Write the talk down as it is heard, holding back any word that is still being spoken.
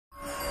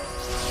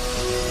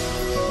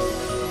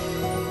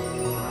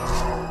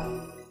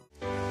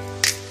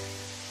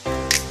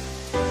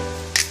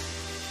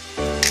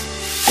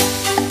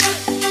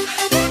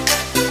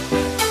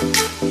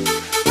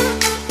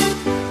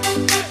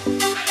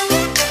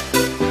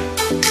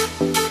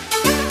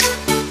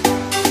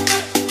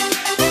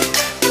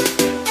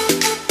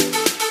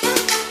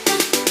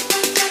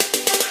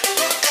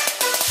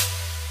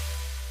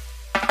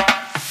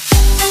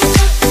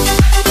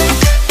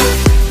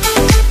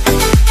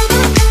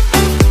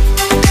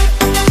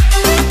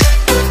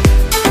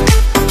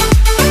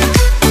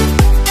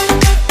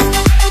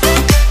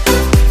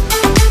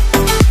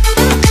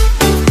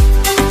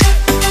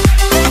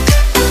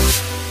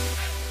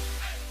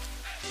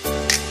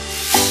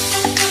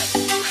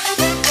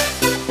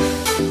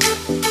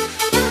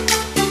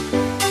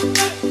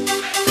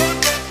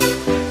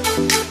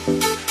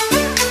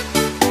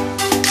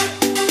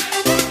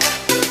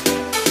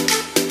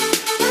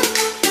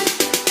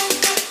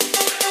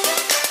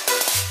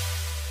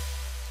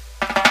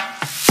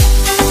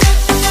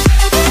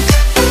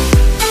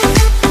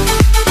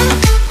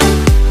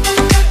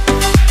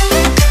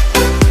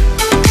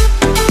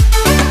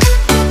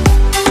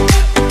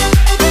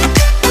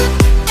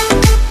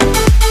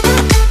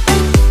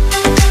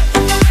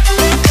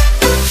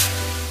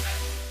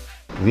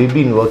We've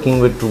been working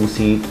with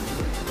TrueSeed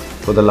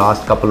for the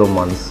last couple of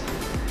months,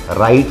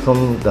 right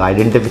from the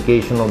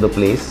identification of the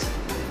place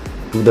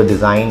to the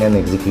design and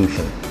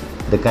execution.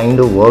 The kind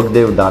of work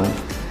they've done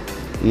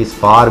is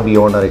far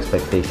beyond our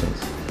expectations.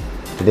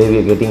 Today we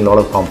are getting a lot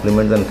of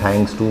compliments and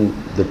thanks to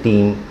the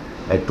team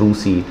at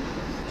TrueSeed.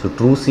 So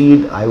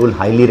TrueSeed I will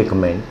highly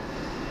recommend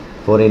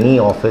for any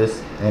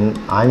office, and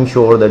I'm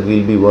sure that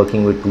we'll be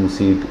working with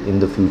TrueSeed in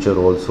the future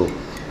also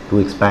to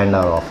expand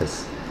our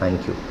office.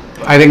 Thank you.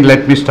 I think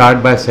let me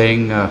start by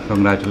saying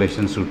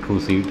congratulations to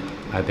TrueSeed.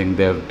 I think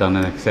they've done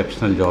an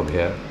exceptional job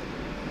here.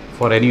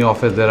 For any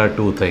office there are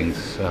two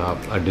things,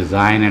 a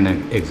design and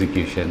an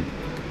execution.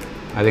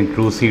 I think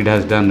TrueSeed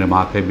has done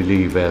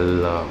remarkably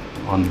well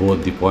on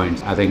both the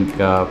points. I think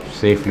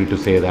safely to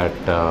say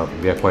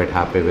that we are quite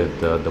happy with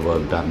the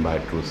work done by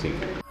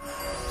TrueSeed.